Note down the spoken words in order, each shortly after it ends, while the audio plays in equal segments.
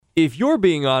if you're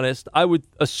being honest, I would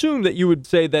assume that you would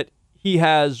say that he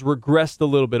has regressed a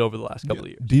little bit over the last couple of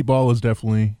years. Deep ball is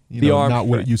definitely not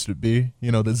what it used to be.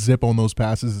 The zip on those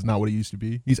passes is not what it used to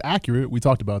be. He's accurate. We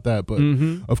talked about that. But,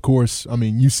 of course,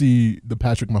 you see the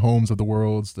Patrick Mahomes of the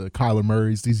worlds, the Kyler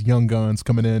Murrays, these young guns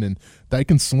coming in, and they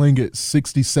can sling it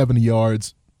 60, 70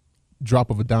 yards,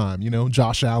 drop of a dime.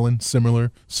 Josh Allen,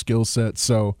 similar skill set.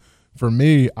 So, for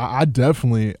me,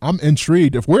 I'm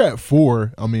intrigued. If we're at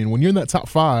 4, when you're in that top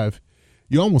 5,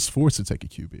 you're almost forced to take a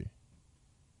QB.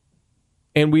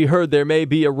 And we heard there may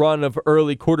be a run of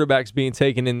early quarterbacks being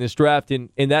taken in this draft, and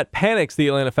that panics the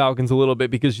Atlanta Falcons a little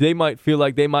bit because they might feel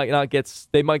like they might get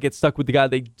stuck with the guy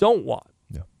they don't want.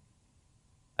 Yeah.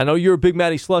 I know you're a big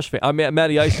Matty Slush fan. I'm a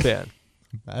Matty Ice fan.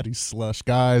 Matty Slush,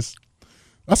 guys,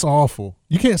 that's awful.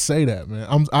 You can't say that,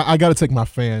 man. I got to take my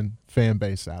fan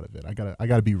base out of it. I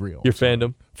gotta be real. Your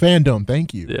fandom.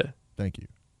 Thank you. Yeah. Thank you.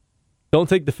 Don't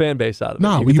take the fan base out of it.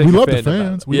 No, we love the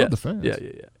fans. We love the fans. Yeah.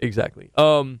 Exactly.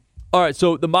 All right,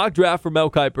 so the mock draft for Mel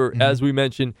Kiper, as we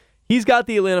mentioned, he's got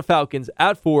the Atlanta Falcons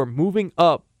at 4, moving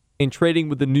up and trading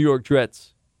with the New York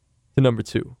Jets to number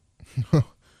 2.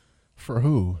 For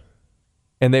who?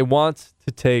 And they want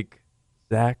to take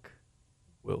Zach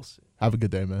Wilson. Have a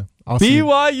good day, man.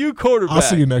 BYU quarterback. I'll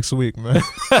see you next week, man.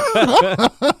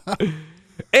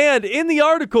 And in the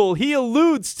article, he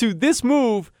alludes to this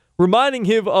move, reminding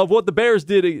him of what the Bears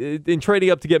did in trading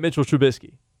up to get Mitchell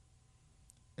Trubisky.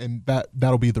 And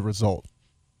that'll be the result.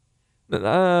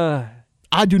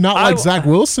 I do not like Zach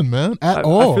Wilson, man, at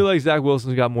all. I feel like Zach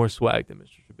Wilson's got more swag than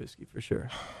Mr. Trubisky for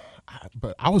sure.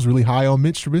 But I was really high on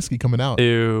Mitch Trubisky coming out.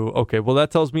 Ew. Okay, well,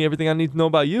 that tells me everything I need to know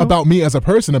about you. About me as a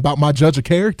person, about my judge of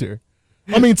character.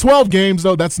 12 games,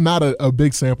 though, that's not a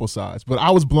big sample size. But I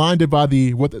was blinded by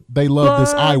what they love,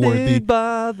 this I word, the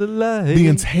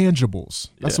intangibles.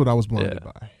 That's what I was blinded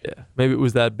by. Yeah, maybe it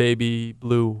was that baby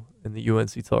blue in the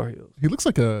UNC Tar Heels. He looks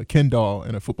like a Ken doll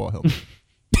in a football helmet.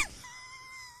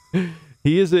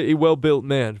 He is a well-built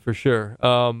man for sure.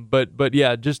 But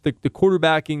yeah, just the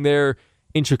quarterbacking there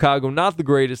in Chicago, not the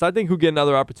greatest. I think he'll get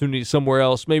another opportunity somewhere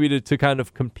else, maybe to kind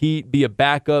of compete, be a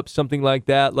backup, something like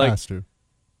that. Has to.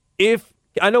 If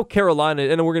I know Carolina,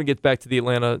 and we're going to get back to the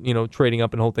Atlanta, trading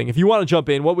up and whole thing. If you want to jump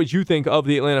in, what would you think of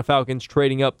the Atlanta Falcons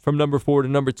trading up from number 4 to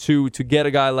number 2 to get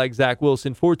a guy like Zach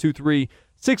Wilson?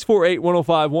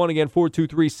 423-648-1051. Again,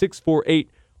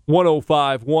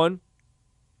 423-648-1051.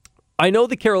 I know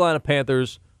the Carolina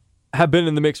Panthers have been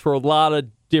in the mix for a lot of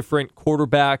different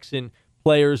quarterbacks and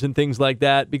players and things like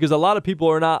that because a lot of people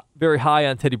are not very high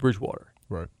on Teddy Bridgewater.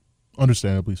 Right.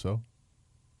 Understandably so.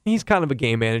 He's kind of a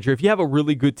game manager. If you have a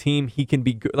really good team, he can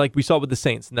be good. Like we saw with the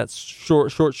Saints in that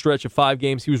short stretch of 5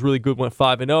 games, he was really good, went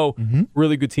 5-0,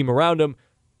 really good team around him,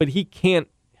 but he can't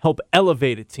help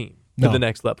elevate a team to the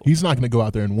next level. He's not going to go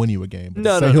out there and win you a game.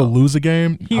 He'll lose a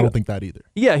game, I don't think that either.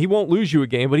 Yeah, he won't lose you a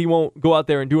game, but he won't go out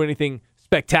there and do anything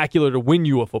spectacular to win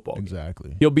you a football game.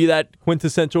 Exactly. He'll be that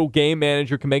quintessential game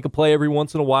manager, can make a play every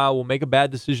once in a while, will make a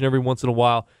bad decision every once in a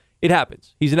while. It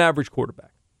happens. He's an average quarterback.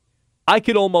 I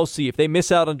could almost see if they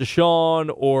miss out on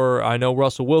Deshaun, or I know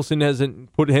Russell Wilson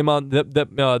hasn't put him on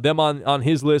them on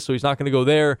his list, so he's not going to go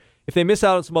there. If they miss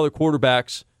out on some other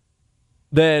quarterbacks,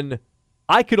 then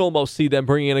I could almost see them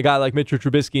bringing in a guy like Mitchell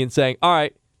Trubisky and saying, all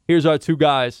right, here's our 2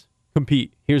 guys,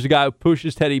 compete. Here's a guy who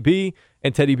pushes Teddy B,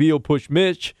 and Teddy B will push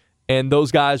Mitch, and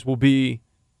those guys will be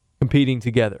competing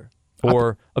together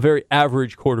for a very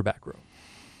average quarterback room.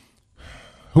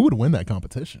 Who would win that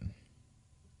competition?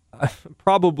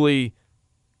 Probably,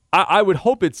 I would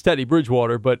hope it's Teddy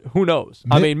Bridgewater, but who knows?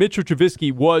 Mitchell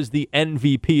Trubisky was the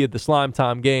MVP of the Slime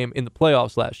Time game in the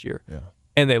playoffs last year,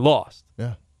 and they lost.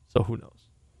 Yeah. So who knows?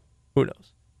 Who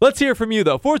knows? Let's hear from you,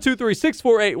 though.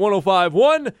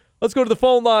 423-648-1051. Let's go to the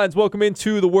phone lines. Welcome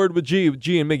into The Word with G.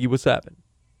 G and Miggie, what's happening?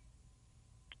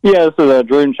 Yeah, this is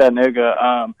Drew in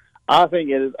Chattanooga. I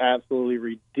think it is absolutely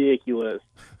ridiculous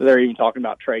that they're even talking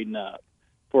about trading up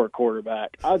for a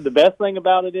quarterback. The best thing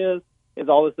about it is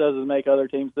all this does is make other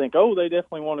teams think, oh, they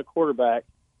definitely want a quarterback,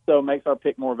 so it makes our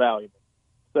pick more valuable.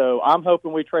 So I'm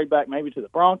hoping we trade back maybe to the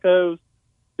Broncos,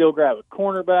 still grab a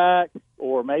cornerback,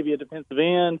 or maybe a defensive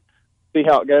end, see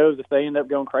how it goes. If they end up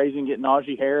going crazy and getting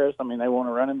Najee Harris, they want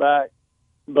a running back.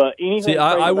 But anything. See,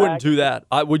 I wouldn't do that.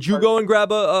 Would you go and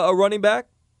grab a running back?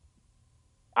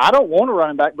 I don't want a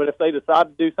running back, but if they decide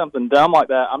to do something dumb like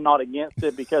that, I'm not against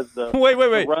it because the wait.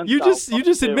 You just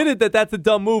admitted that that's a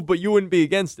dumb move, but you wouldn't be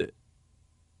against it.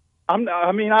 I'm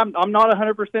not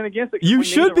 100% against it. You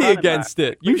should be against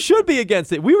it. You should be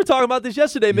against it. We were talking about this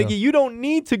yesterday, Miggie. You don't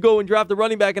need to go and draft a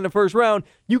running back in the first round.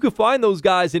 You could find those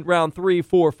guys in round 3,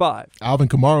 4, 5. Alvin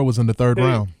Kamara was in the 3rd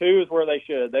round. Who is where they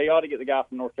should? They ought to get the guy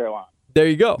from North Carolina. There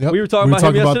you go. Yep. We were talking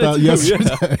about that yesterday.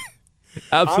 Yeah.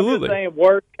 Absolutely. I'm just saying,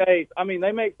 worst case. I mean,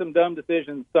 they make some dumb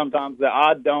decisions sometimes that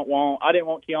I don't want. I didn't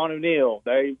want Keanu Neal.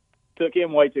 They took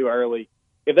him way too early.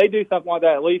 If they do something like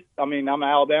that, at least, I mean, I'm an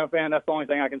Alabama fan. That's the only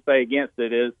thing I can say against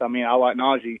it is, I mean, I like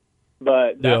Najee.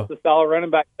 But that's the style of running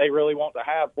back they really want to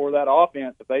have for that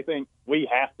offense. If they think we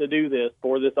have to do this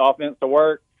for this offense to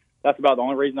work, that's about the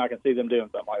only reason I can see them doing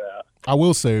something like that. I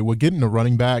will say, we're getting a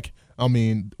running back. I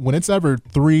mean, when it's ever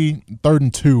 3rd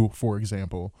and 2, for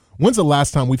example, when's the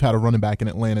last time we've had a running back in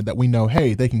Atlanta that we know,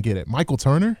 hey, they can get it? Michael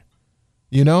Turner?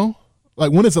 You know?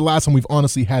 Like, when is the last time we've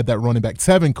honestly had that running back?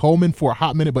 Tevin Coleman for a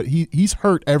hot minute, but he's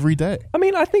hurt every day. I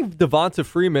mean, I think Devonta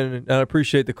Freeman, and I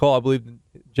appreciate the call. I believe the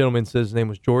gentleman says his name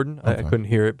was Jordan. Okay. I couldn't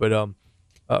hear it, but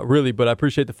but I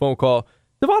appreciate the phone call.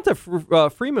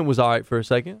 Devonta Freeman was all right for a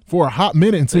second. For a hot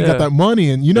minute until you got that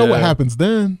money, and you know what happens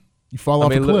then. You fall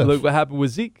off the cliff. Look what happened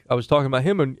with Zeke. I was talking about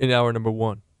him in hour number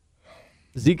 1.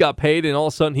 Zeke got paid, and all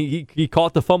of a sudden he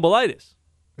caught the fumbleitis.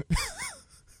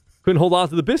 Couldn't hold on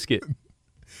to the biscuit.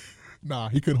 Nah,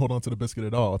 he couldn't hold on to the biscuit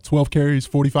at all. 12 carries,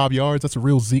 45 yards. That's a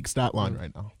real Zeke stat line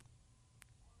right now.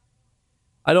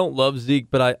 I don't love Zeke,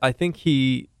 but I think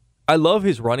I love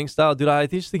his running style. Dude, I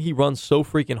just think he runs so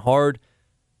freaking hard.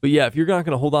 But, yeah, if you're not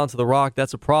going to hold on to the rock,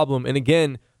 that's a problem. And,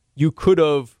 again, you could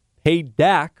have paid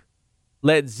Dak,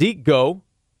 let Zeke go,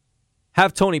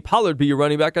 have Tony Pollard be your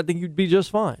running back. I think you'd be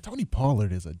just fine. Tony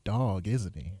Pollard is a dog,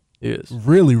 isn't he? He is.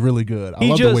 Really, really good. I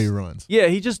love the way he runs. Yeah,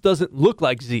 he just doesn't look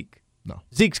like Zeke. No.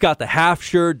 Zeke's got the half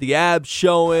shirt, the abs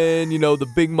showing,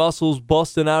 the big muscles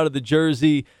busting out of the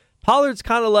jersey. Pollard's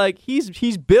kind of like,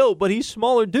 he's built, but he's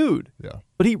smaller dude. Yeah.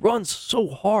 But he runs so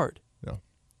hard. Yeah.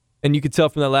 And you could tell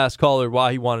from that last caller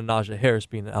why he wanted Najee Harris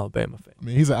being an Alabama fan. I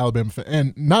mean, he's an Alabama fan.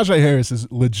 And Najee Harris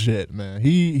is legit, man.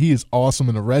 He is awesome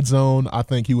in the red zone. I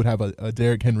think he would have a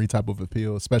Derrick Henry type of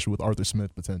appeal, especially with Arthur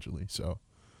Smith potentially. So,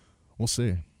 we'll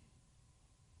see.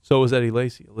 So was Eddie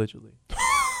Lacy, allegedly.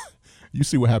 You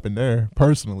see what happened there.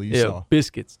 Personally, you saw.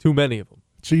 Biscuits, too many of them.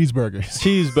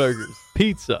 Cheeseburgers,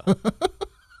 pizza,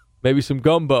 maybe some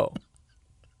gumbo,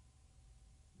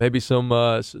 maybe some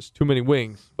too many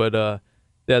wings. But,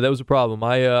 yeah, that was a problem.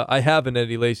 I have an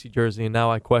Eddie Lacy jersey, and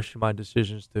now I question my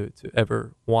decisions to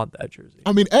ever want that jersey.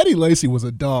 I mean, Eddie Lacy was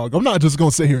a dog. I'm not just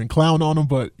going to sit here and clown on him,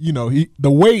 but, the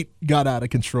weight got out of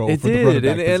control. It did,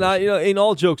 and I, in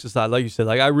all jokes aside, like you said,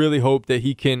 I really hope that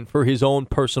he can, for his own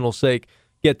personal sake,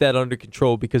 get that under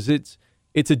control, because it's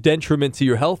a detriment to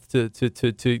your health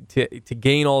to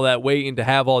gain all that weight and to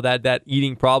have all that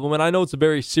eating problem. And I know it's a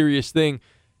very serious thing,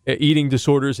 eating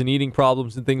disorders and eating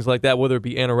problems and things like that, whether it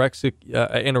be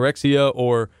anorexia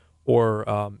or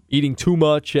eating too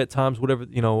much at times, whatever,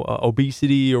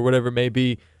 obesity or whatever it may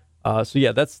be. So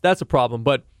yeah, that's a problem.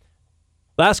 But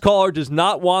last caller does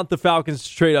not want the Falcons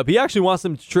to trade up. He actually wants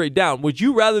them to trade down. Would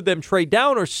you rather them trade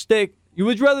down or stick? You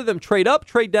would rather them trade up,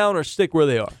 trade down, or stick where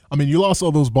they are? I mean, you lost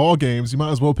all those ball games. You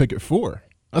might as well pick it 4.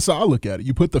 That's how I look at it.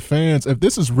 You put the fans, if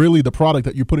this is really the product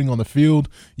that you're putting on the field,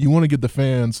 you want to give the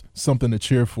fans something to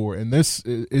cheer for. And this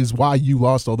is why you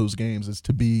lost all those games, is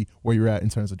to be where you're at in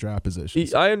terms of draft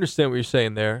positions. I understand what you're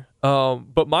saying there.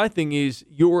 But my thing is,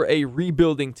 you're a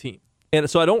rebuilding team. And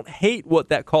so I don't hate what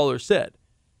that caller said.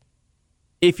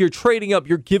 If you're trading up,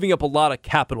 you're giving up a lot of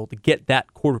capital to get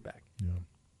that quarterback.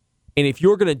 And if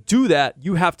you're going to do that,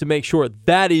 you have to make sure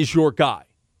that is your guy.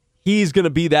 He's going to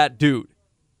be that dude.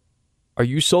 Are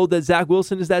you sold that Zach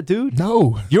Wilson is that dude?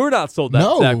 No. You're not sold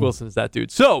that Zach Wilson is that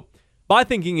dude. So my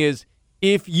thinking is,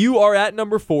 if you are at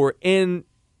number 4 and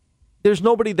there's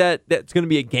nobody that's going to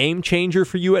be a game changer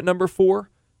for you at number 4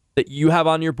 that you have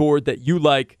on your board that you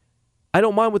like, I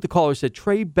don't mind what the caller said.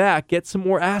 Trade back, get some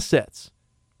more assets,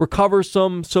 recover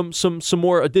some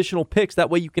more additional picks. That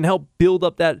way you can help build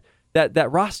up that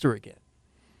roster again.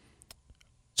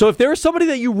 So if there's somebody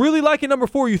that you really like at number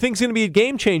 4 you think is going to be a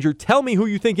game changer, tell me who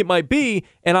you think it might be,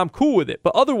 and I'm cool with it.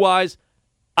 But otherwise,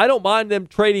 I don't mind them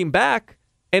trading back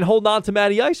and holding on to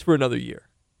Matty Ice for another year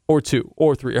or 2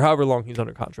 or 3 or however long he's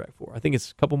under contract for. I think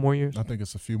it's a couple more years. I think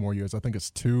it's a few more years. I think it's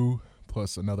 2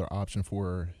 plus another option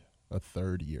for a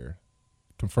 3rd year.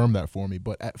 Confirm that for me.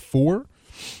 But at 4,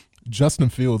 Justin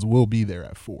Fields will be there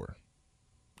at 4.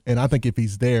 And I think if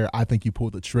he's there, I think you pull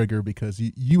the trigger, because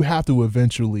you have to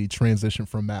eventually transition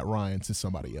from Matt Ryan to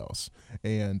somebody else.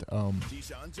 And I'm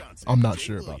not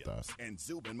sure about that.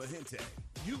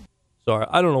 Sorry,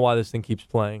 I don't know why this thing keeps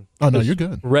playing. Oh, no, you're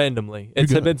good. Randomly.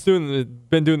 It's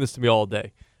been doing this to me all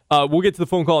day. We'll get to the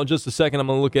phone call in just a second. I'm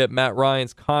going to look at Matt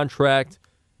Ryan's contract.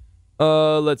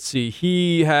 Let's see.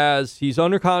 He's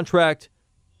under contract.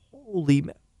 Holy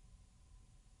man.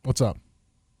 What's up?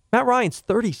 Matt Ryan's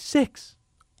 36.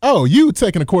 Oh, you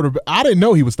taking a quarterback. I didn't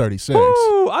know he was 36.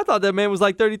 Ooh, I thought that man was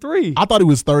like 33. I thought he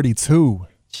was 32.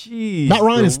 Jeez. Matt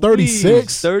Ryan is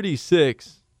 36.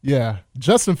 36. Yeah.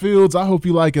 Justin Fields, I hope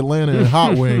you like Atlanta and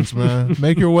hot wings, man.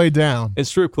 Make your way down. And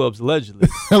strip clubs, allegedly.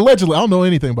 Allegedly. I don't know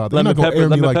anything about that. They're not going to air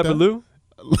me like that. Lou?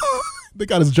 They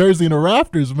got his jersey in the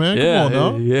rafters, man. Yeah, Come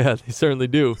on, now. Yeah, they certainly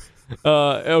do.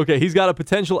 Okay, he's got a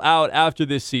potential out after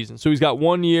this season. So he's got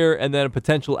 1 year and then a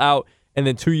potential out and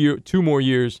then 2 more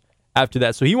years after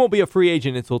that. So he won't be a free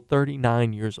agent until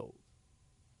 39 years old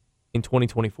in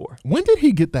 2024. When did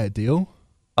he get that deal?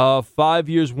 5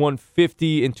 years,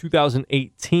 150 in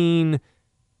 2018.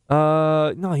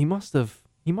 No, he must have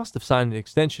signed an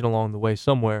extension along the way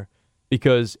somewhere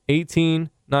because 18,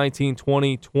 19,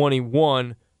 20,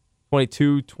 21,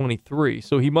 22, 23.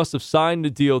 So he must have signed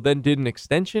a deal, then did an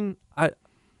extension. I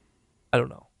don't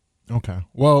know. Okay.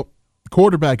 Well,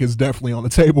 quarterback is definitely on the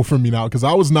table for me now because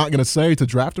I was not going to say to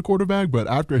draft a quarterback, but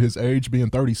after his age being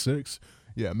 36,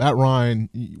 yeah, Matt Ryan,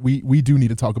 we do need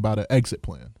to talk about an exit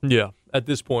plan. Yeah, at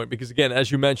this point, because again,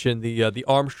 as you mentioned, the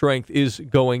arm strength is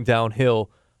going downhill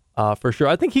for sure.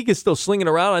 I think he can still sling it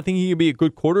around. I think he can be a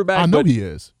good quarterback. I know he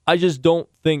is. I just don't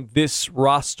think this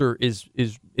roster is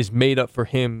made up for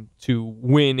him to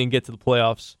win and get to the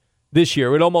playoffs this year.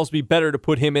 It would almost be better to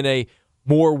put him in a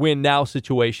more win now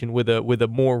situation with a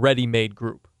more ready-made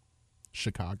group.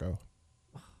 Chicago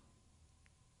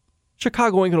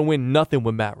ain't going to win nothing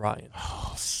with Matt Ryan.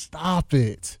 Oh, stop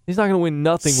it. He's not going to win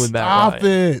nothing with Matt Ryan. Stop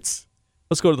it.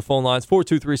 Let's go to the phone lines.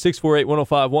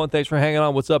 423-648-1051. Thanks for hanging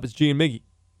on. What's up? It's G and Miggie.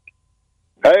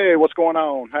 Hey, what's going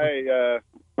on? Hey,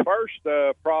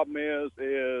 first problem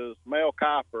is Mel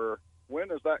Kiper. When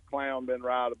has that clown been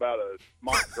right about a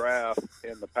mock draft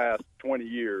in the past 20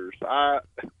 years?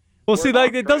 Well, see,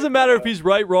 like, it doesn't matter if he's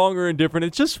right, wrong, or indifferent.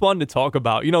 It's just fun to talk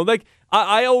about. You know, like,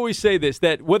 I always say this,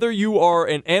 that whether you are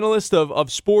an analyst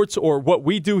of sports or what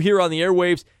we do here on the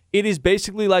airwaves, it is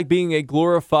basically like being a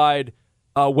glorified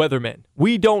weatherman.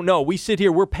 We don't know. We sit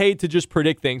here. We're paid to just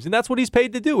predict things, and that's what he's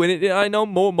paid to do. And I know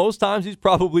most times he's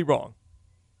probably wrong.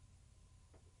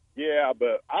 Yeah,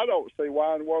 but I don't see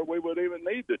why in the world we would even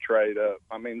need to trade up.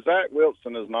 I mean, Zach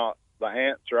Wilson is not the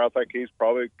answer. I think he's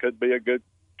probably could be a good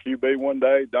QB one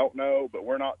day. Don't know, but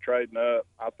we're not trading up.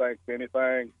 I think, if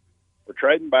anything, we're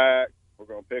trading back. We're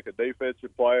going to pick a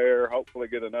defensive player, hopefully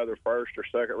get another first or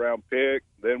second round pick.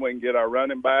 Then we can get our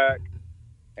running back.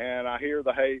 And I hear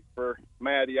the hate for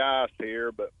Matty Ice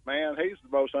here, but, man, he's the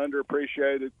most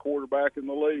underappreciated quarterback in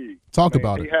the league. Talk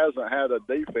about it. He hasn't had a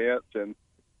defense in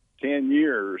 10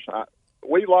 years.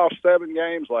 We lost 7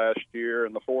 games last year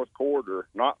in the fourth quarter,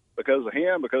 not because of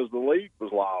him, because the league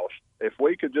was lost. If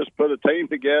we could just put a team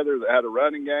together that had a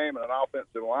running game and an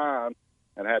offensive line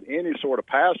and had any sort of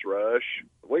pass rush,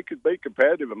 we could be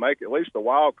competitive and make at least a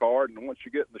wild card. And once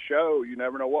you get in the show, you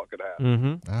never know what could happen.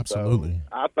 Mm-hmm. Absolutely. So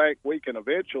I think we can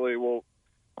eventually.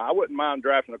 I wouldn't mind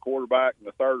drafting a quarterback in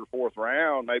the 3rd or 4th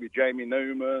round, maybe Jamie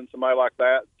Newman, somebody like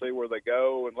that, see where they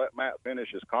go and let Matt finish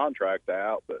his contract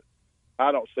out. But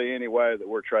I don't see any way that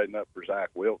we're trading up for Zach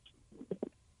Wilson.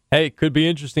 Hey, could be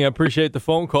interesting. I appreciate the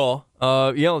phone call.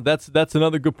 That's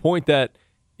another good point, that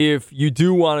if you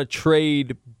do want to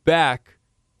trade back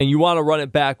and you want to run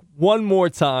it back one more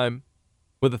time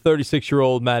with a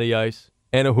 36-year-old Matty Ice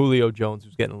and a Julio Jones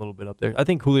who's getting a little bit up there. I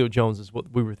think Julio Jones is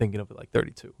what we were thinking of at like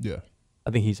 32. Yeah. I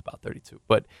think he's about 32.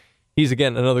 But he's,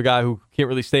 again, another guy who can't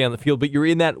really stay on the field. But you're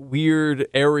in that weird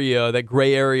area, that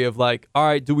gray area of like, all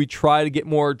right, do we try to get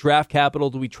more draft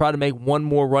capital? Do we try to make one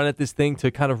more run at this thing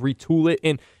to kind of retool it?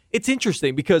 And it's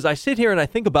interesting because I sit here and I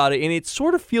think about it, and it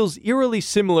sort of feels eerily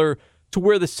similar to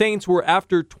where the Saints were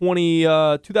after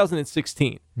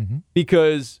 2016. Mm-hmm.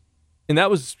 Because, and that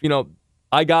was,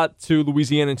 I got to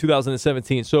Louisiana in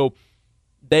 2017. So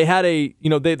they had they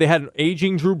had an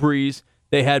aging Drew Brees.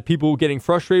 They had people getting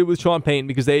frustrated with Sean Payton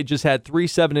because they had just had 3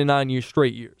 7-9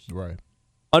 straight years. Right.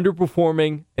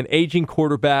 Underperforming, an aging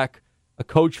quarterback, a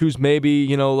coach who's maybe,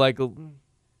 things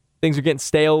are getting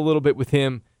stale a little bit with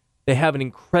him. They have an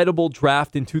incredible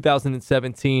draft in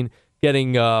 2017,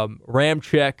 getting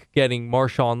Ramczyk, getting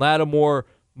Marshawn Lattimore,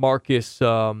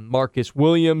 Marcus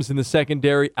Williams in the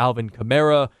secondary, Alvin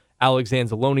Kamara, Alex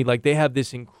Anzalone. Like, they have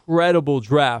this incredible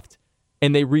draft,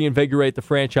 and they reinvigorate the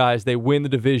franchise. They win the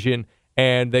division,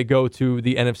 and they go to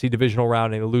the NFC divisional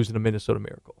round and they lose in a Minnesota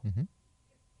Miracle. Mm-hmm.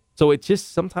 So it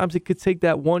just, sometimes it could take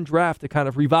that one draft to kind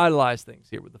of revitalize things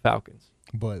here with the Falcons.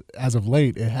 But as of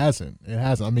late, it hasn't.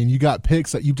 I mean, you got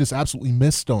picks that you just absolutely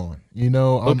missed on,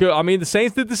 Okay, I mean, the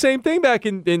Saints did the same thing back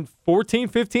in 14,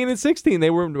 15, and 16. They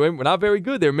were not very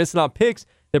good. They were missing on picks.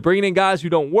 They're bringing in guys who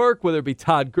don't work, whether it be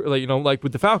Todd, like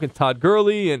with the Falcons, Todd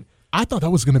Gurley and I thought that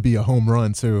was going to be a home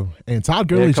run, too. And Todd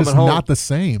Gurley's just not the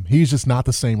same. He's just not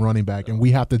the same running back, and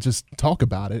we have to just talk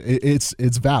about it. It's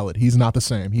valid. He's not the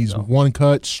same. He's one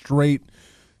cut, straight.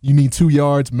 You need 2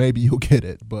 yards, maybe you'll get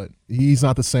it. But he's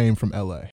not the same from L.A.